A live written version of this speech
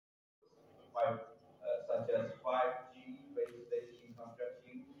such as 5G base station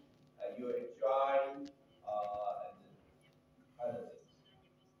construction, UHI, and other things.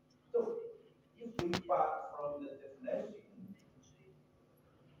 So if we start from the definition,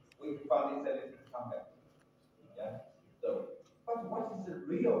 we find it a little complex. Yeah. So, but what is the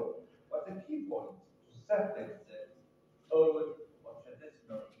real? What's the key point to separate the old or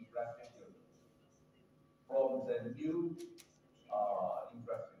traditional infrastructure from the new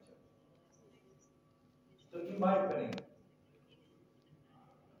infrastructure? So, in my opinion,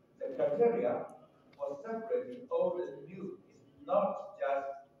 the criteria for separating old and new is not just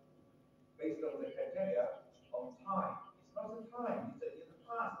based on the criteria of time. It's not the time. It's in the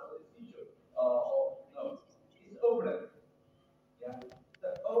past or the future. Or no, it's overlap. Yeah,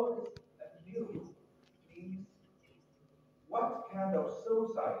 the old and new means what kind of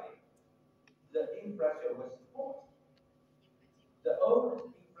society the infrastructure will support. The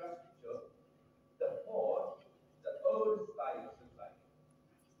old infrastructure supports the old style of society,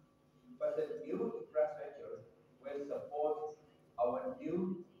 but the new infrastructure will support our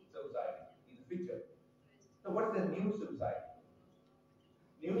new society in the future. So what's the new society?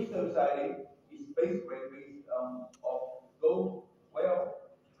 New society is basically based of go well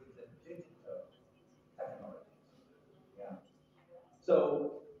with the digital technologies. Yeah.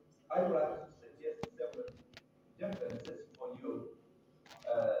 So I would like to suggest several differences for you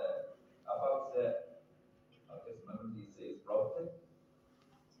about the just a moment, this is broken.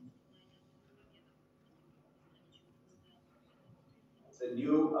 It's a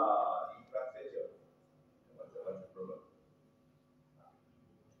new infrastructure. What's the problem?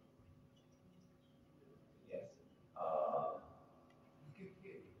 Yes.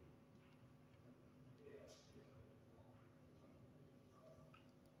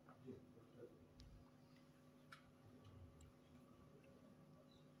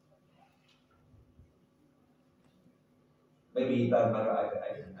 Maybe it doesn't matter. I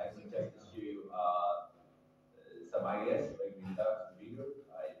can just issue some ideas. Maybe without the video,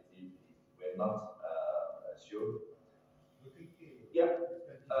 we're not sure. Yeah.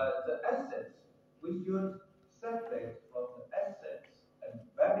 The assets we should separate from the assets and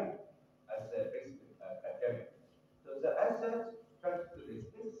value as a basic criteria. So the assets,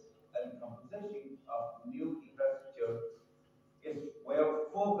 characteristics, and composition of new infrastructure is well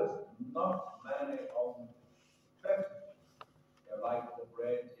focused, not mainly on factors like the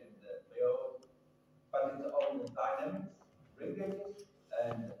bridge and the build, but it's on the dynamics, linkages,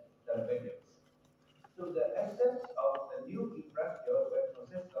 and the venues. So the assets of the new infrastructure will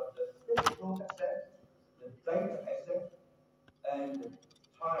consist of the physical asset, the data asset, and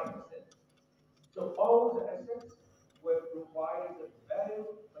time asset. So all the assets will provide the value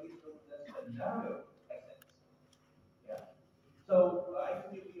based on the scenario assets. Yeah. So I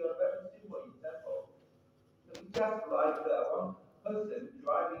can give you a very simple example. So it's just like one person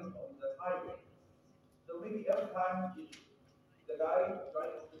driving on the highway. So maybe every time the guy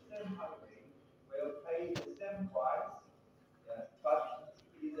driving on the same highway will pay the same price, yeah, but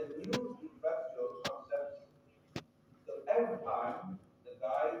it is a new infrastructure concept. So every time the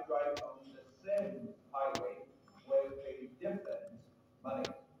guy driving on the same highway will pay different money,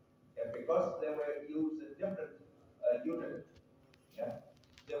 yeah, because they will use a different unit, yeah,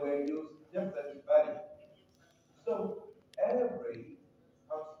 they will use different value. So every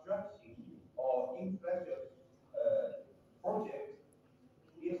construction or infrastructure project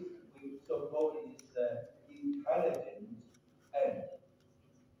is we so-called is intelligent end.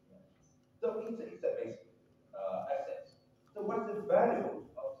 So it's a basic asset. So what's the value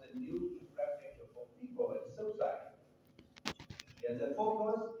of the new infrastructure for people and society? Yeah, the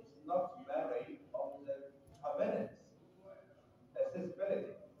focus is not merely on the convenience,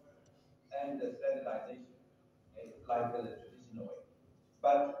 accessibility, and the standardization, okay, like the traditional way.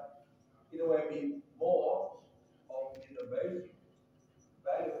 But it will be more of innovation,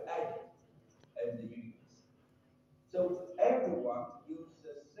 value added, and the uniqueness. So everyone uses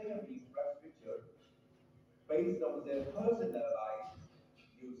the same infrastructure based on their personalized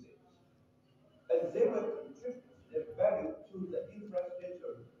usage. And they will contribute their value to the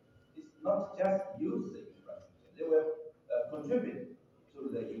infrastructure. It's not just use the infrastructure, they will contribute to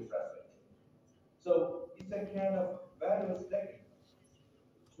the infrastructure. So it's a kind of value stacking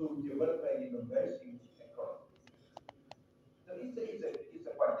to develop an innovation economy. So it's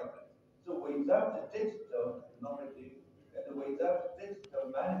a quite different. So without the digital technology and without digital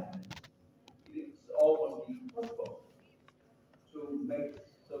management, it is almost impossible to make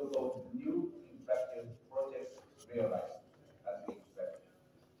so-called new infrastructure projects realized as we expect.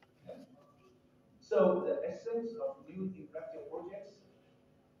 Yeah. So the essence of new infrastructure projects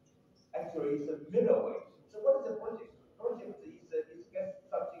actually is a middleweight. So what is the project? Project is get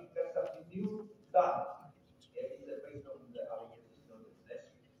something new done. It is based on our traditional definition.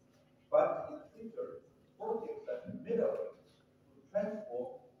 But in future, projects are middleweight to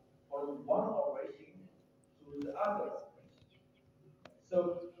transform from one operation to the other operation.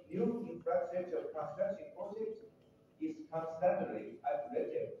 So new infrastructure construction project is constantly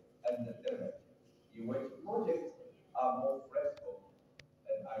iterative and dynamic, in which projects are more flexible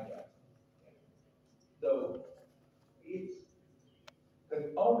and agile. So it can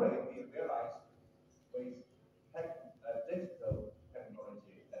only be realized with digital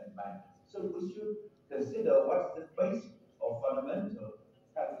technology and management. So we should consider what's the basic or fundamental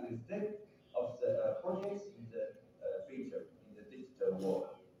characteristic of the projects in the future, in the digital world.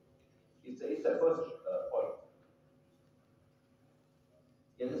 It's the first point.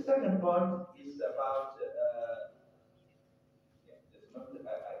 Yeah, the second point is about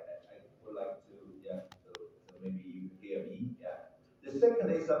I would like to so maybe you hear me. Yeah. The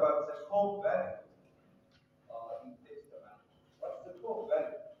second is about the core value in digital management. What's the core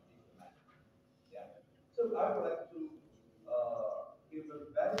value in digital management? Yeah. So I would like to give a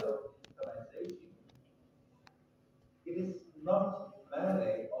value of digitalization. It is not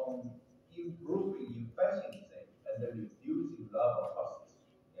mainly on improving efficiency and reducing labor costs.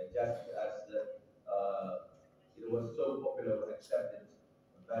 Yeah, just as it was so popular accepted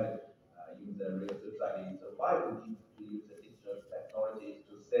value in the real society. So why we need to use the digital technologies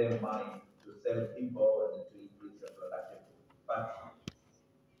to save money, to save people, and to increase the productivity? But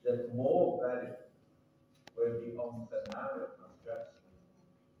the more value will be on scenario construction,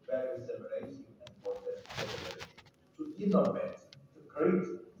 value simulation, and process capability to innovate, to create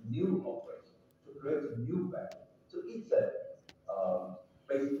new operations, to create new value. So it's a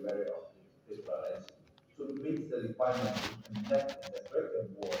basic value of digitalization to meet the requirements and connect the brick and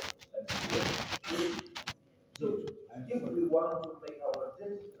world and field. So if we want to make our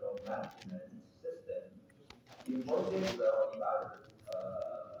digital management system in projects or in other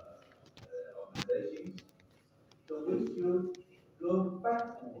organizations, so we should go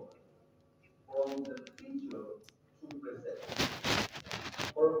backward from the future to present.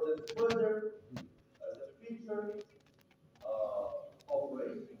 From the further the future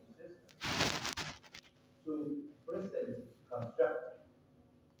operating system to present construction.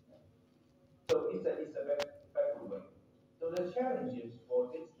 So it's a backward way. So the challenges for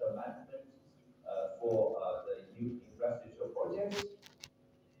digital management for the new infrastructure projects,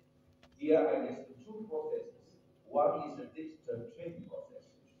 here I list two processes. One is the digital training process.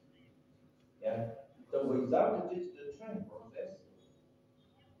 Yeah. So without the digital training process,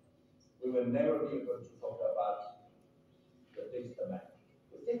 we will never be able to talk about the digital management.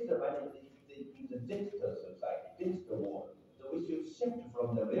 The digital management is a digital society, digital world. So we should shift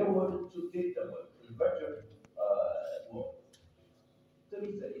from the real world to digital world, to the virtual world. So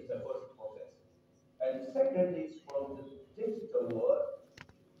it's a first process. And second is from the digital world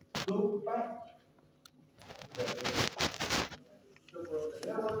to back to the real world. So from the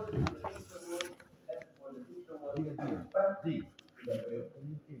real world to the digital world, and from the digital world to back to the real world.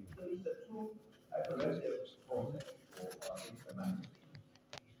 So it's a two iterative process for digital management.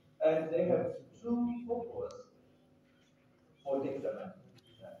 And they have two purposes for digital management.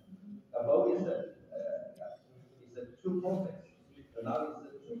 Above is a two process. So now it's a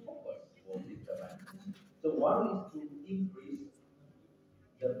two purpose for digital management. So one is to increase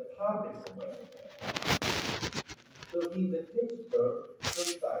the public awareness. So in the digital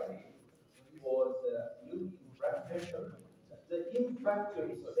society for the new infrastructure, the infrastructure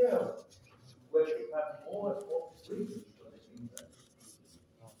itself will become more and more frequent for the user.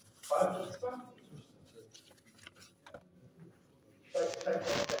 But the structure, such as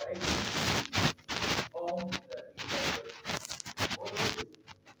the agency on the infrastructure,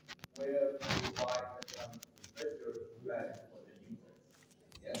 will provide some better value for the users.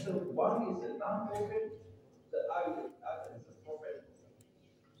 Yeah, so one is a non-profit, the other is a profit.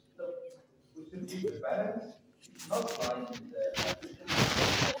 So we should keep the balance, not like the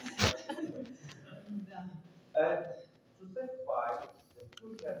and to satisfy the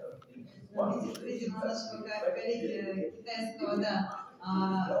two kinds of things. One is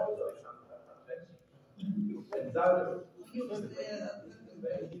and the other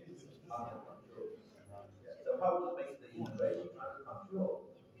so how to make the innovation under control?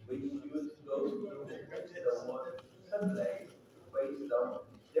 We should go through the one simulate based on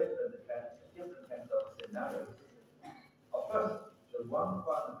different kinds of scenarios. Of course, the one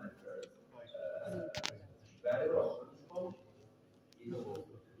fundamental value of principle is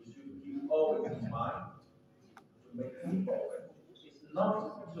we should keep always in mind to make people aware. It's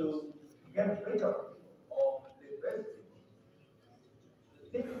not to get rid of the best people. The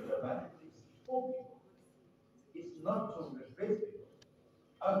thing about it is for people. It's not to replace people.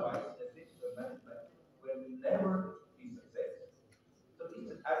 Otherwise, the digital management will never be successful. So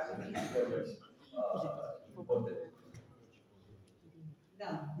it's actually very important.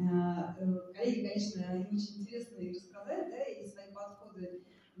 Да, коллеги, конечно, они очень интересные рассказали, да, и свои подходы,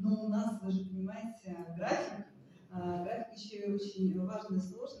 но у нас, вы же понимаете, график еще и очень важный и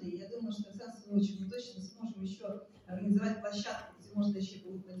сложный, и я думаю, что, Александр Семенович, мы точно сможем еще организовать площадку, где можно еще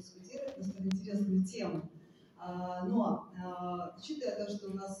подискутировать на столь интересную тему. Но, учитывая то, что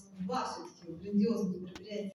у нас два все-таки грандиозных